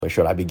Where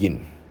should I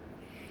begin?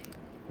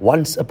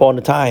 Once upon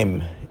a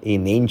time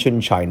in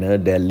ancient China,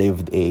 there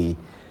lived a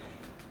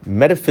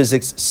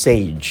metaphysics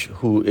sage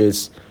who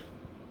is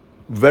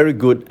very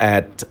good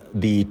at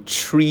the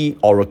three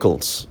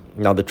oracles.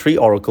 Now, the three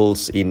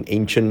oracles in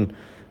ancient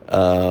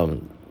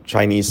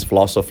Chinese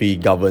philosophy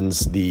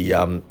governs the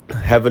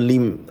heavenly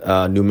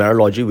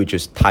numerology, which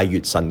is Tai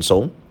Yü San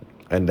Song,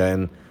 and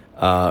then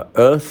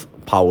earth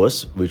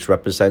powers, which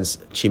represents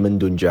Qimen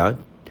Dunjia,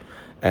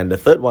 and the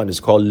third one is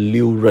called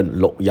Liu Ren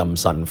Lok Yam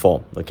San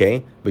Fo,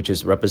 okay, which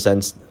is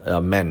represents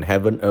men,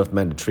 heaven, earth,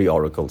 man, the three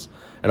oracles.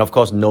 And of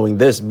course, knowing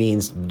this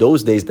means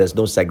those days there's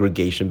no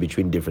segregation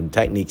between different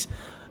techniques.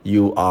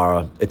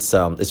 It's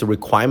a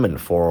requirement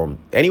for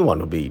anyone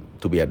to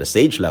be at the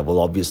sage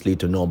level, obviously,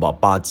 to know about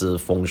Ba Zi,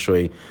 Feng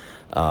Shui,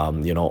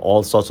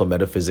 all sorts of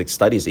metaphysics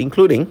studies,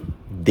 including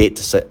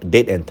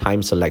date and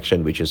time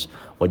selection, which is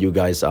what you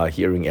guys are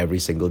hearing every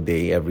single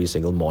day, every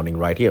single morning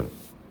right here.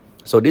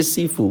 So this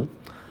Sifu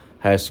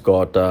has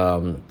got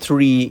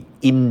three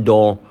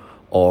indoor,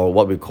 or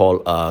what we call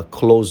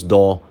closed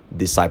door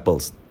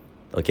disciples.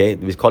 Okay,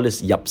 we call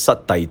this Yap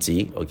Sat Tai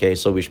Chi. Okay,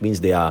 so which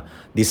means they are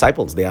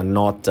disciples. They are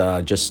not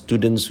just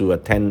students who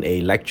attend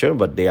a lecture,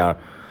 but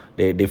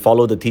they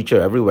follow the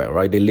teacher everywhere,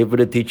 right? They live with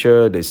the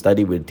teacher, they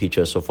study with the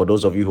teacher. So for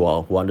those of you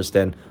who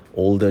understand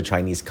older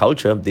Chinese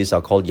culture, these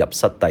are called Yap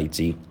Sat Tai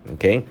Chi.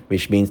 Okay,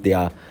 which means they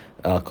are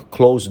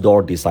closed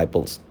door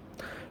disciples.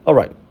 All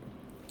right.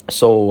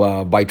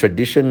 So by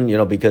tradition,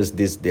 because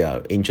they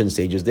are ancient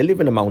sages, they live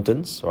in the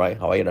mountains, right?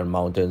 Hawaiian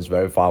mountains,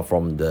 very far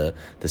from the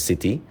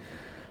city.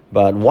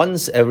 But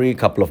once every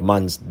couple of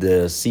months,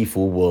 the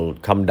Sifu will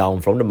come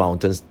down from the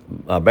mountains.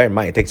 Bear in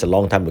mind, it takes a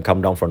long time to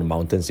come down from the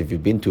mountains. If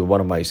you've been to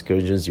one of my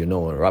excursions,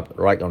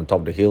 right on top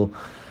of the hill,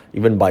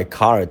 even by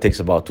car, it takes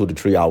about 2 to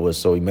 3 hours.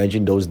 So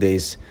imagine those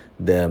days,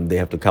 they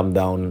have to come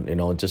down,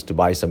 just to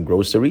buy some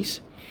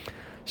groceries.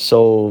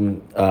 So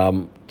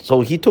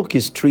he took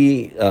his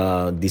three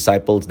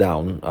disciples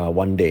down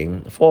one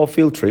day for a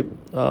field trip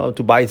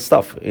to buy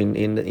stuff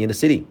in the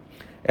city.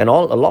 And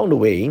all along the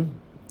way,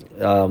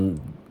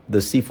 the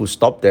Sifu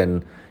stopped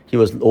and he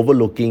was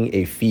overlooking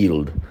a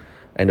field.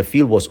 And the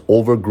field was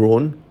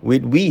overgrown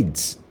with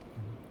weeds.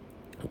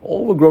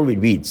 Overgrown with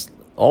weeds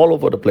all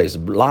over the place,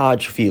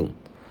 large field.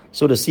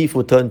 So the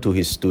Sifu turned to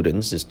his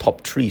students, his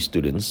top 3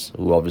 students,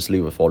 who obviously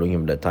were following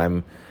him at that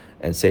time,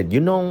 and said,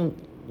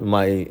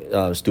 my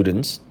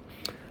students,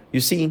 you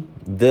see,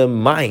 the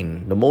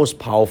mind, the most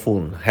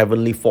powerful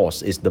heavenly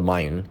force is the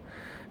mind.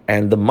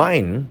 And the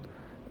mind,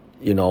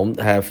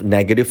 have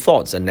negative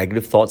thoughts. And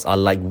negative thoughts are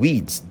like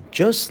weeds,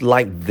 just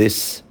like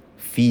this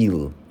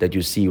field that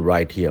you see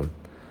right here.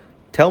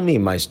 Tell me,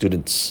 my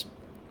students,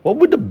 what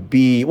would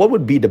be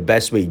the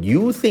best way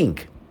you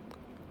think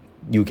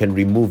you can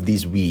remove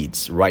these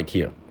weeds right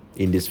here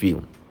in this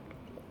field?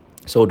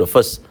 So the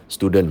first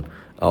student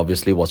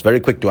obviously was very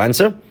quick to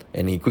answer.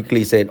 And he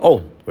quickly said,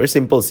 very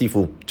simple,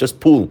 Sifu. Just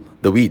pull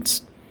the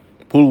weeds.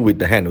 Pull with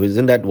the hand.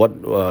 Isn't that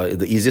what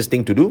the easiest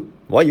thing to do?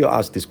 Why you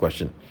ask this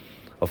question?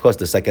 Of course,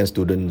 the second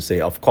student say,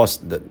 of course,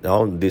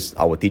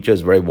 our teacher is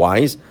very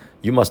wise.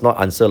 You must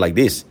not answer like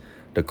this.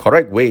 The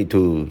correct way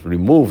to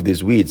remove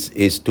these weeds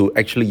is to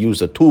actually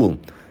use a tool.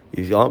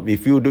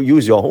 If you do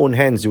use your own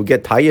hands, you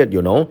get tired,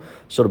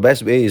 So the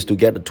best way is to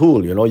get a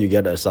tool. You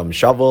get some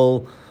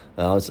shovel,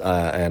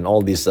 and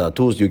all these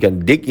tools. You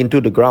can dig into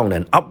the ground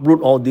and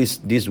uproot all these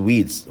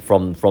weeds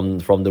from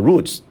the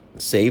roots.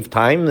 Save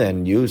time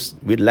and use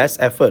with less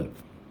effort.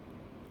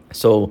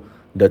 So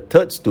the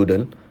third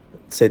student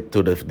said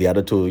to the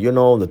other two,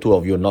 the two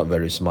of you are not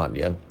very smart,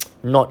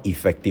 not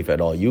effective at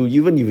all.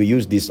 Even if you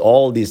use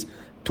all these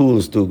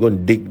tools to go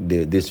and dig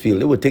this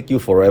field, it will take you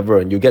forever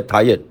and you get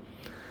tired.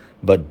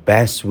 But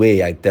best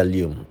way, I tell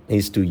you,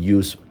 is to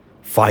use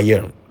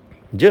fire.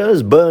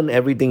 Just burn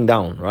everything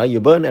down, right?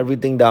 You burn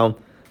everything down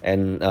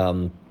and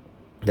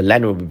the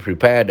land will be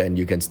prepared and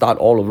you can start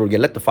all over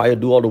again. Let the fire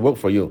do all the work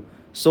for you.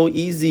 So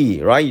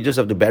easy, right? You just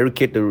have to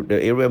barricade the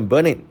area and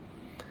burn it.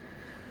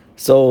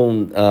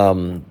 So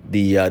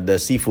the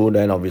Sifu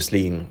then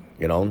obviously,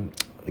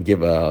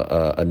 give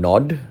a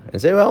nod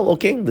and say, well,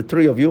 okay, the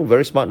 3 of you,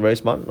 very smart,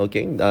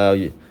 okay.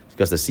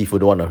 Because the Sifu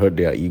don't want to hurt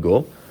their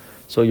ego.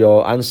 So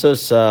your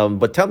answers,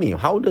 but tell me,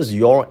 how does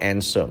your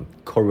answer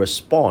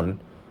correspond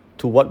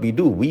to what we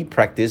do? We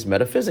practice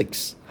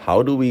metaphysics.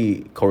 How do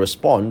we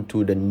correspond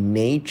to the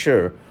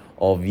nature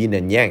of yin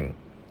and yang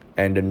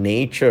and the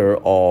nature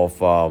of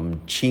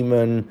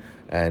Qimen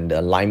and the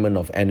alignment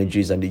of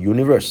energies and the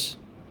universe?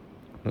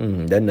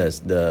 Then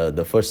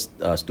the first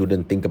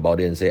student think about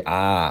it and say,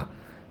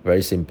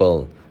 very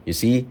simple. You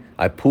see,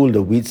 I pull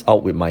the weeds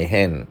out with my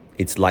hand.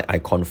 It's like I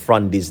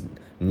confront these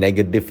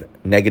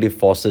negative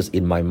forces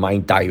in my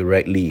mind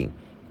directly.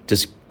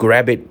 Just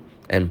grab it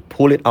and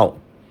pull it out.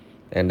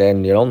 And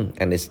then,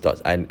 and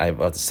I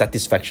have a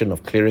satisfaction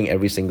of clearing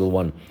every single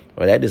one.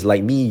 Right? That is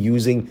like me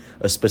using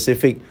a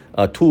specific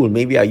tool.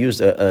 Maybe I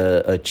use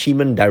a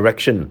Qimen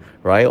direction,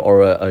 right?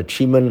 Or a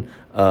Qimen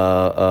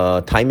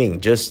timing.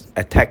 Just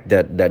attack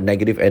that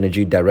negative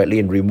energy directly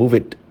and remove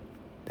it.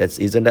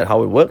 Isn't that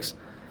how it works?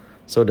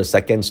 So the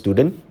second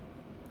student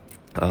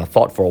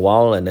thought for a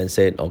while and then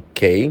said,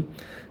 okay,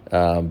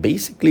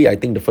 basically, I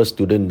think the first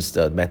student's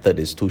method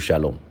is too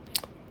shallow.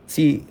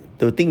 See,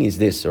 the thing is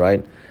this,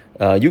 right?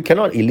 You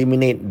cannot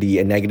eliminate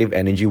the negative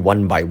energy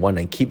one by one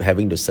and keep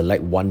having to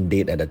select one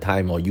date at a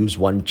time or use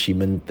one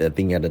Chiman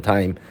thing at a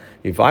time.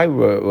 If I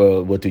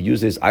were to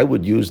use this, I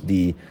would use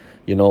the,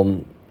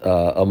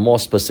 a more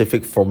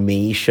specific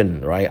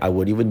formation, right? I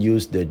would even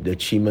use the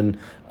Chiman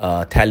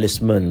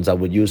talismans. I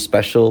would use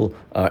special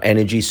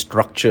energy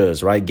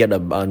structures, right? Get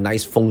a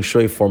nice feng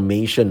shui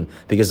formation,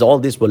 because all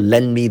this will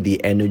lend me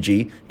the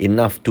energy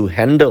enough to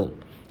handle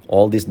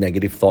all these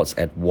negative thoughts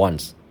at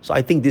once. So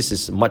I think this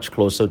is much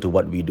closer to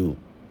what we do.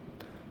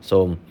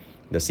 So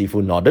the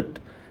Sifu nodded,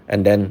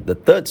 and then the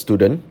third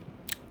student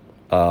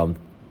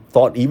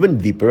thought even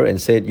deeper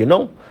and said,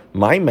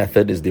 my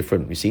method is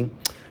different. You see,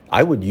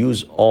 I would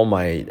use all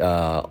my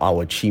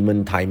our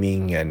Chiman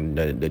timing and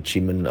the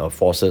Chiman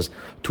forces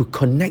to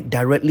connect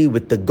directly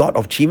with the God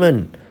of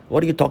Chiman.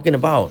 What are you talking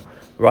about,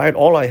 right?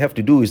 All I have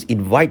to do is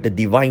invite the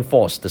divine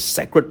force, the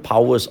sacred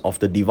powers of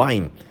the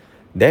divine.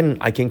 Then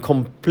I can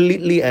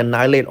completely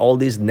annihilate all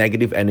these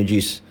negative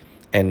energies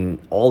and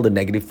all the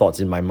negative thoughts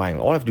in my mind.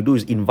 All I have to do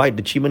is invite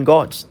the Chiman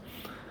gods.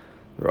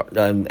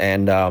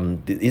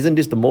 Isn't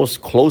this the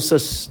most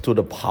closest to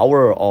the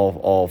power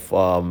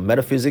of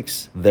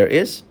metaphysics there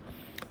is?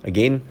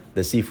 Again,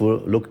 the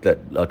Sifu looked at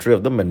three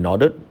of them and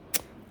nodded.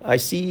 I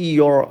see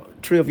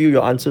three of you,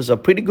 your answers are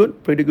pretty good.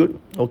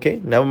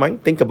 Okay, never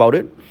mind. Think about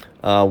it.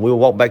 We'll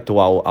walk back to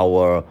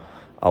our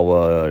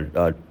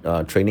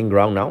training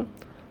ground now.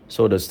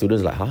 So the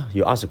students like,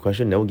 you ask a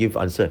question, never give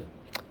answer.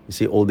 You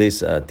see, all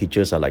these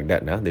teachers are like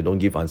that. They don't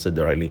give answer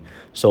directly.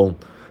 So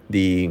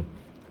the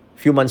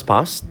few months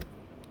passed,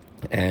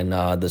 and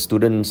the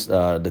students,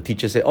 the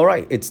teacher said, all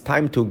right, it's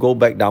time to go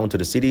back down to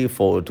the city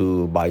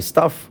to buy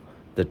stuff.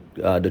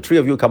 The three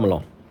of you come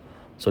along.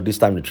 So this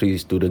time the three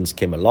students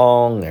came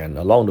along, and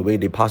along the way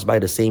they passed by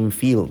the same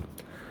field.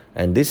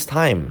 And this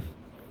time,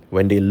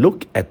 when they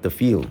look at the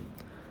field,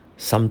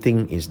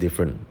 something is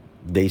different.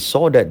 They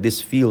saw that this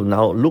field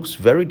now looks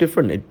very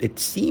different. It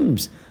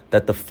seems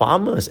that the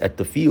farmers at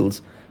the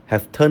fields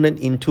have turned it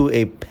into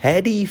a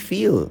paddy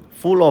field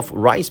full of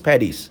rice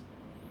paddies.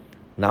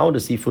 Now the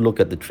Sifu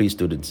look at the three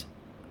students.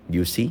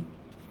 You see,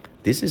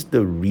 this is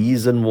the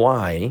reason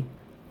why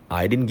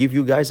I didn't give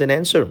you guys an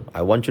answer.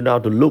 I want you now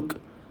to look.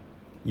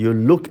 You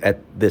look at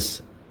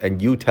this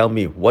and you tell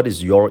me what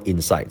is your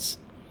insights.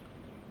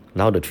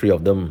 Now the three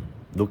of them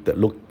looked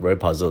very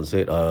puzzled,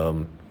 said,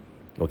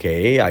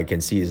 okay, I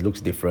can see it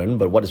looks different,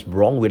 but what is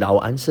wrong with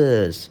our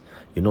answers?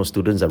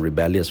 Students are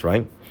rebellious,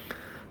 right?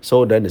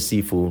 So then the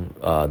Sifu,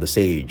 the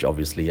sage,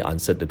 obviously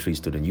answered the three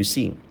students. You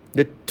see,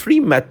 the three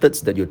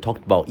methods that you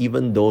talked about,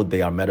 even though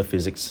they are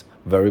metaphysics,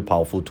 very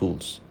powerful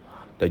tools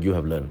that you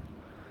have learned.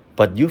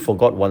 But you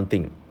forgot one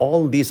thing.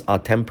 All these are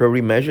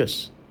temporary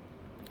measures.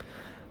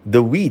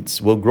 The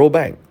weeds will grow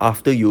back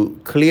after you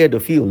clear the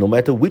field, no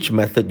matter which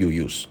method you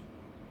use.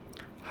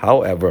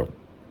 However,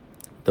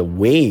 the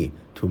way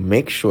to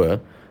make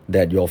sure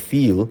that your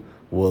field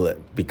will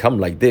become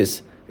like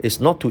this is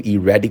not to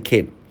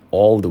eradicate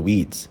all the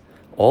weeds.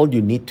 All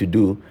you need to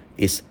do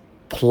is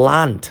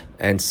plant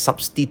and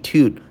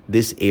substitute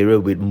this area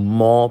with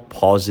more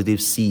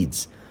positive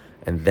seeds.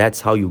 And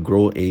that's how you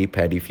grow a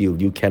paddy field.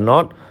 You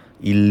cannot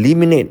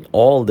eliminate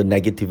all the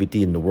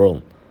negativity in the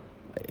world,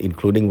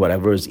 including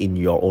whatever is in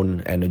your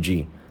own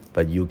energy.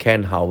 But you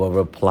can,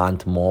 however,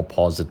 plant more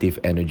positive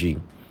energy.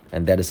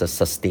 And that is a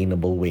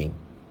sustainable way.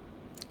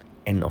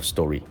 End of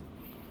story.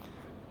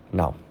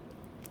 Now,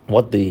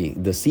 what the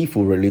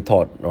Sifu really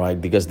taught, right?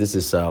 Because this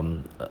is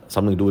something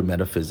to do with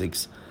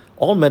metaphysics.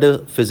 All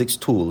metaphysics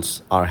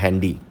tools are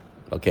handy,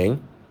 okay?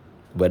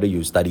 Whether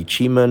you study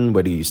Chiman,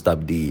 whether you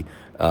study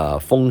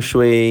feng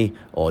shui,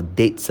 or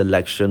date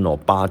selection, or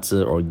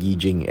bazi, or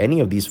yijing, any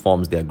of these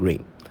forms, they're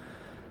great.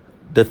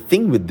 The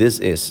thing with this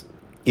is,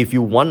 if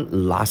you want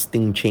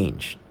lasting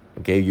change,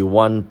 okay, you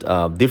want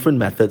different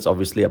methods,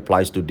 obviously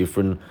applies to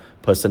different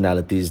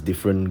personalities,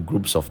 different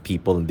groups of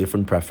people, and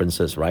different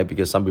preferences, right?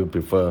 Because some people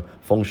prefer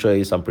feng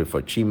shui, some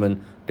prefer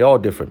Chiman, they're all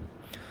different.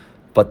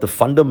 But the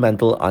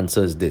fundamental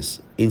answer is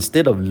this: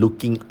 instead of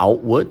looking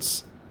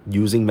outwards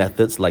using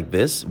methods like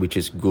this, which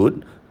is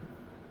good,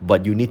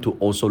 but you need to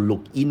also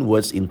look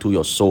inwards into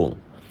your soul,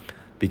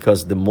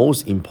 because the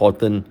most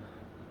important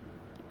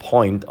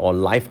point or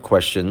life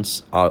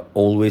questions are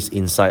always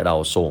inside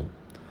our soul.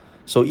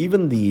 So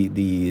even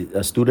the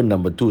student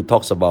number 2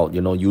 talks about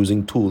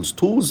using tools.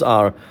 Tools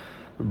are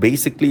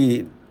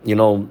basically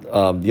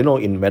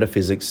in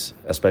metaphysics,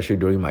 especially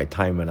during my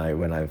time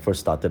when I first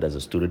started as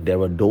a student, there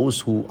were those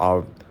who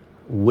are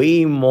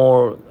way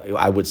more,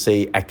 I would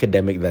say,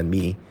 academic than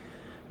me,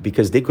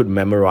 because they could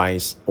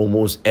memorize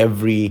almost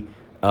every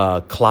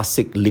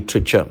classic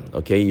literature.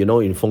 Okay,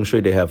 in feng shui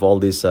they have all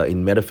this,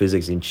 in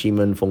metaphysics, in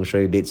Chiman, feng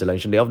shui, date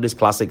selection, they have these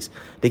classics.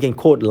 They can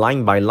quote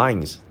line by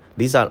lines.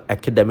 These are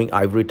academic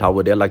ivory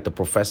tower. They're like the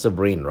professor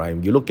brain, right?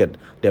 You look at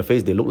their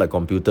face, they look like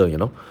computer,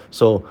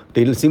 So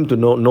they seem to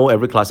know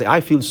every class.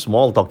 I feel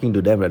small talking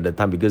to them at the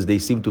time because they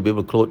seem to be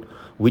able to quote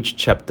which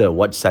chapter,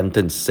 what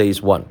sentence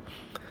says what.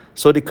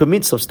 So they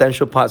commit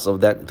substantial parts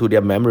of that to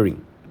their memory.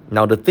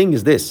 Now the thing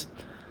is this,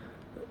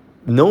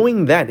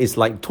 knowing that is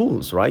like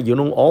tools, right?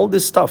 All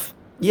this stuff.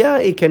 Yeah,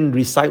 it can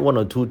recite one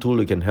or two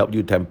tools, it can help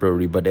you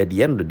temporarily, but at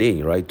the end of the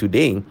day, right,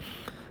 today,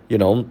 you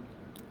know,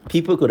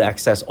 people could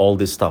access all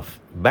this stuff.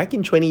 Back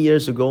in 20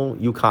 years ago,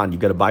 you can't. You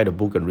got to buy the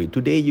book and read.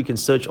 Today, you can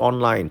search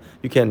online.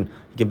 You can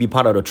be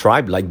part of a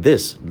tribe like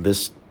this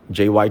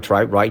JY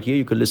tribe right here.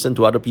 You can listen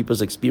to other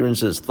people's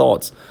experiences,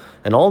 thoughts,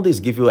 and all this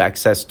give you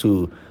access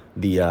to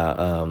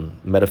the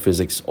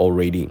metaphysics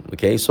already.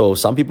 Okay, so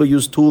some people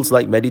use tools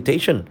like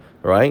meditation,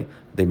 right?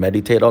 They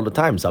meditate all the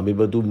time. Some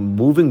people do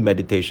moving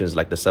meditations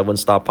like the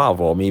 7-star path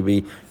or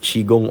maybe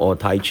Qigong or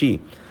Tai Chi.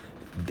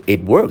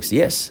 It works,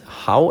 yes.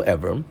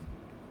 However,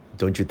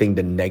 don't you think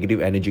the negative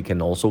energy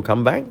can also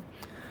come back?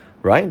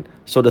 Right?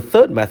 So the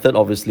third method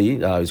obviously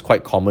is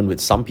quite common with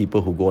some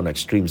people who go on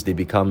extremes. They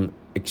become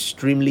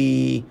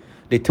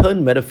they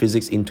turn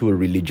metaphysics into a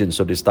religion.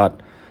 So they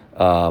start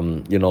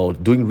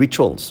doing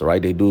rituals,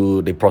 right?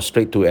 They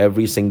prostrate to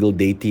every single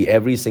deity,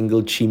 every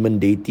single Chiman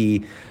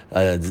deity,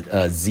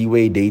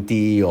 Ziwei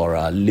deity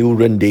or Liu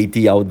Ren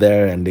deity out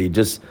there, and they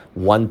just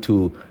want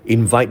to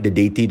invite the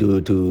deity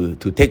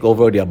to take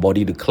over their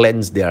body, to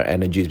cleanse their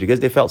energies because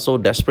they felt so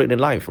desperate in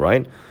life,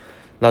 right?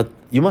 Now,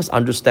 you must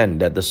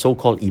understand that the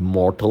so-called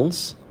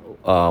immortals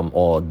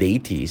or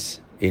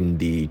deities in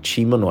the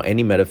Chiman or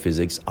any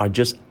metaphysics are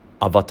just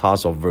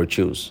avatars of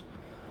virtues.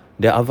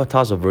 They're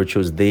avatars of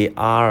virtues. They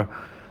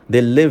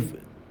live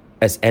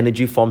as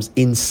energy forms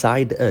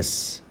inside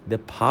us. They're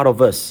part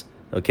of us.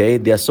 Okay,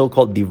 their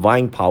so-called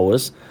divine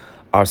powers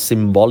are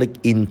symbolic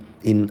in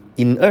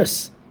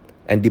us.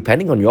 And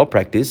depending on your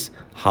practice,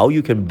 how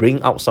you can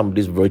bring out some of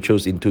these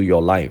virtues into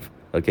your life.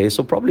 Okay,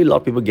 so probably a lot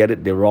of people get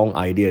it the wrong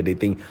idea. They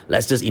think,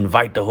 let's just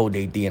invite the whole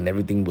deity and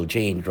everything will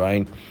change,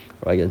 right?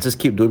 And just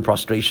keep doing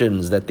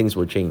prostrations, that things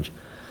will change.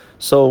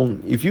 So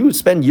if you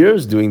spend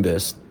years doing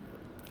this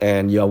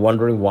and you're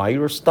wondering why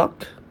you're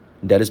stuck,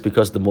 that is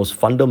because the most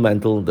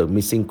fundamental, the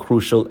missing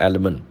crucial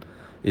element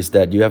is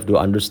that you have to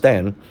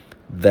understand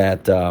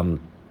that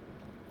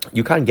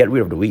you can't get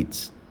rid of the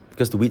weeds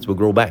because the weeds will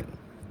grow back.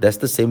 That's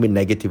the same with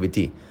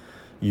negativity.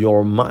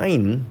 Your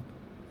mind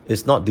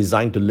is not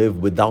designed to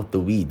live without the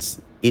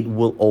weeds. It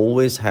will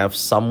always have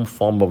some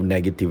form of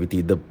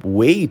negativity. The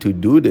way to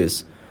do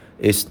this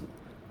is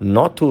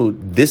not to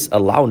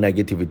disallow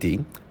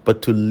negativity,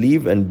 but to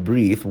live and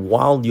breathe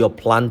while you're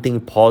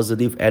planting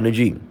positive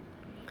energy,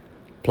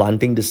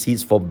 planting the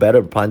seeds for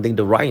better, planting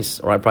the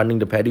rice, right? Planting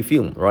the paddy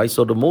field, right?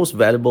 So the most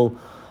valuable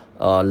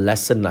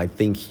lesson I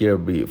think here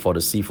for the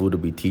Sifu to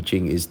be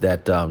teaching is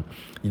that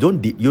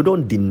you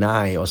don't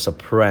deny or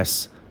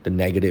suppress the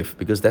negative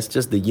because that's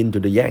just the yin to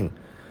the yang.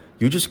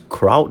 You just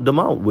crowd them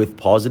out with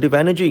positive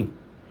energy.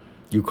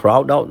 You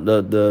crowd out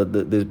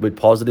the with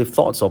positive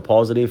thoughts or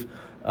positive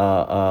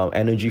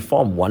energy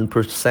form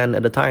 1%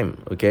 at a time.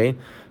 Okay,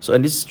 so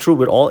and this is true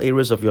with all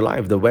areas of your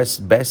life. The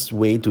best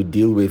way to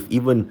deal with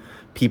even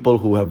people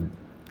who have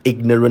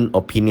ignorant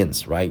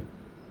opinions, right?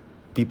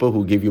 People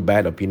who give you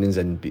bad opinions,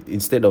 and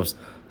instead of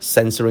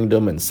censoring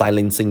them and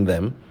silencing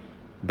them,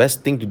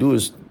 best thing to do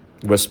is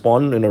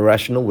respond in a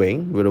rational way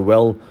with a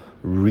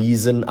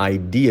well-reasoned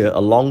idea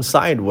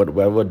alongside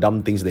whatever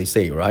dumb things they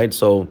say, right?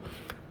 So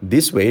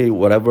this way,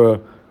 whatever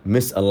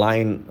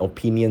misaligned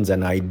opinions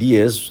and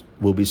ideas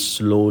will be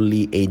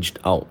slowly aged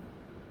out.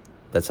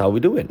 That's how we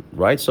do it,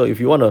 right? So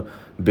if you want to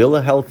build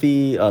a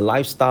healthy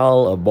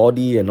lifestyle, a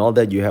body and all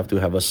that, you have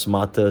to have a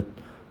smarter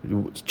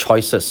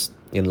choices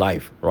in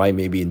life, right?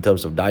 Maybe in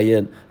terms of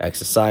diet,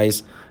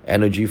 exercise,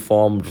 energy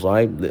forms,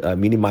 right?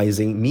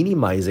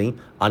 Minimizing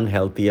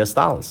unhealthier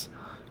styles.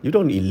 You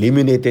don't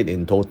eliminate it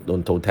in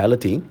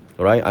totality,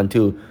 right?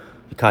 Until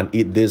you can't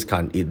eat this,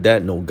 can't eat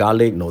that, no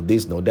garlic, no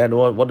this, no that.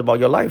 What about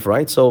your life,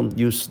 right? So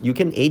you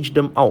can age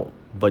them out,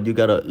 but you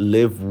gotta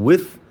live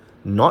with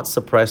not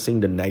suppressing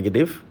the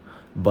negative,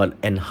 but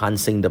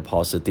enhancing the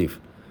positive.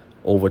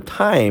 Over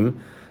time,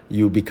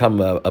 you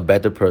become a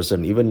better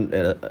person, even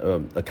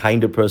a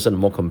kinder person, a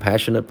more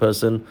compassionate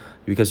person,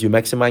 because you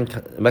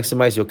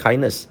maximize your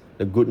kindness,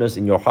 the goodness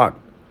in your heart,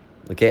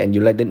 okay, and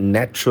you let it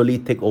naturally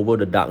take over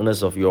the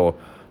darkness of your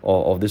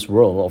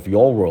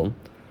world,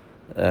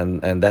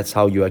 and that's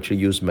how you actually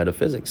use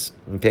metaphysics.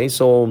 Okay,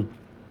 so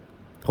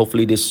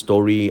hopefully this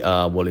story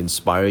will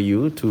inspire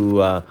you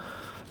to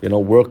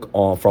work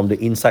on from the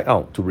inside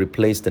out to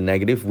replace the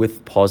negative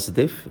with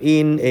positive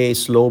in a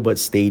slow but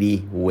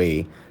steady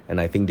way. And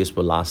I think this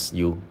will last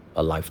you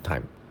a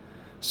lifetime.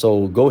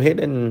 So go ahead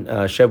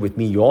and share with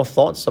me your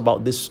thoughts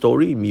about this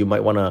story. You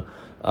might want to,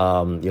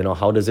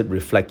 how does it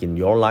reflect in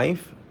your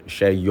life?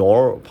 Share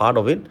your part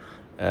of it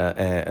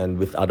and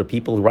with other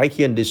people right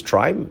here in this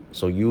tribe.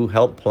 So you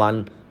help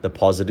plant the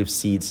positive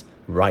seeds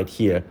right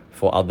here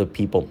for other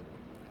people.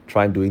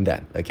 Try doing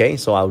that, okay?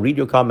 So I'll read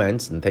your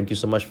comments, and thank you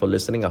so much for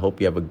listening. I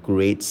hope you have a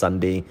great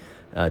Sunday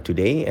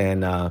today,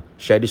 and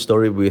share this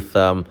story with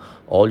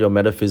all your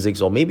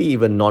metaphysics or maybe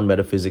even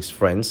non-metaphysics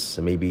friends.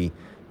 Maybe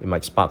it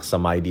might spark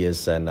some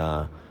ideas and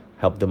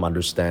help them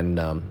understand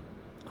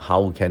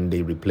how can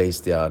they replace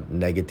their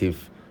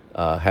negative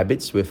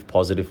habits with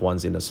positive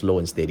ones in a slow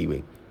and steady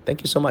way.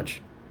 Thank you so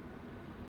much.